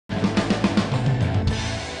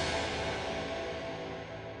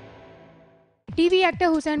TV actor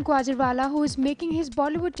Hussain Kuwajerwala, who is making his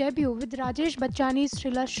Bollywood debut with Rajesh Bachchan's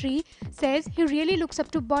thriller Shree, says he really looks up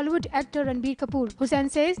to Bollywood actor Ranbir Kapoor. Hussain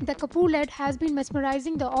says the Kapoor-led has been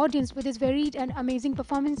mesmerizing the audience with his varied and amazing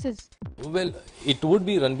performances. Well, it would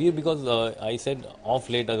be Ranbir because I said off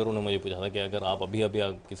late अगर उन्होंने मुझे पूछा था कि अगर आप अभी आप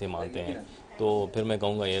किसे मानते हैं तो फिर मैं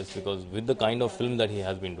कहूँगा yes because with the kind of film that he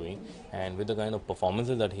has been doing and with the kind of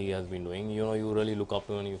performances that he has been doing, you know, you really look up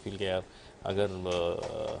to and you feel कि यार अगर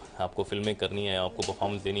आपको फिल्में करनी है, आपको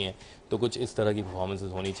performance देनी है तो कुछ इस तरह की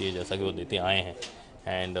परफॉर्मेंसेस होनी चाहिए जैसा कि वो देते आए हैं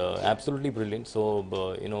and absolutely brilliant.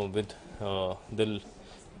 So you know with दिल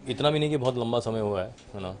इतना भी नहीं कि बहुत लंबा समय हुआ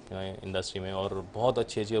है ना इंडस्ट्री में और बहुत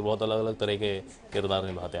अच्छी और बहुत अलग अलग तरह के किरदार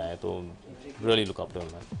निभाते आए तो really look up to him.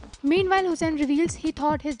 Meanwhile, Hussain reveals he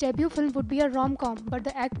thought his debut film would be a rom-com, but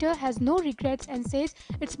the actor has no regrets and says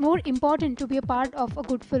it's more important to be a part of a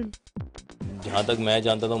good film. जहाँ तक मैं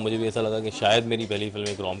जानता था मुझे भी ऐसा लगा कि शायद मेरी पहली फिल्म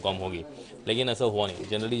एक रोम कॉम होगी, लेकिन ऐसा हुआ नहीं.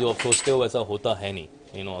 जनरली जो आप सोचते हो वैसा होता है नहीं,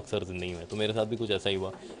 यू नो, अक्सर ज़िंदगी में. तो मेरे साथ भी कुछ ऐसा ही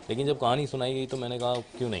हुआ. लेकिन जब कहानी सुनाई गई तो मैंने कहा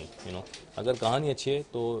क्यों नहीं, यू नो, अगर कहानी अच्छी है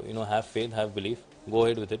तो you know have faith, have belief, go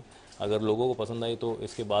ahead with it. अगर लोगों को पसंद आई तो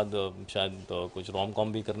इसके बाद शायद कुछ रोम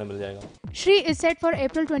कॉम भी करने मिल जाएगा. Shree is set for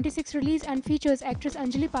April 26 release and features actress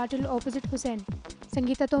Anjali Patil opposite Hussain.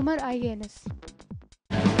 Sangeeta Tomar, IANS.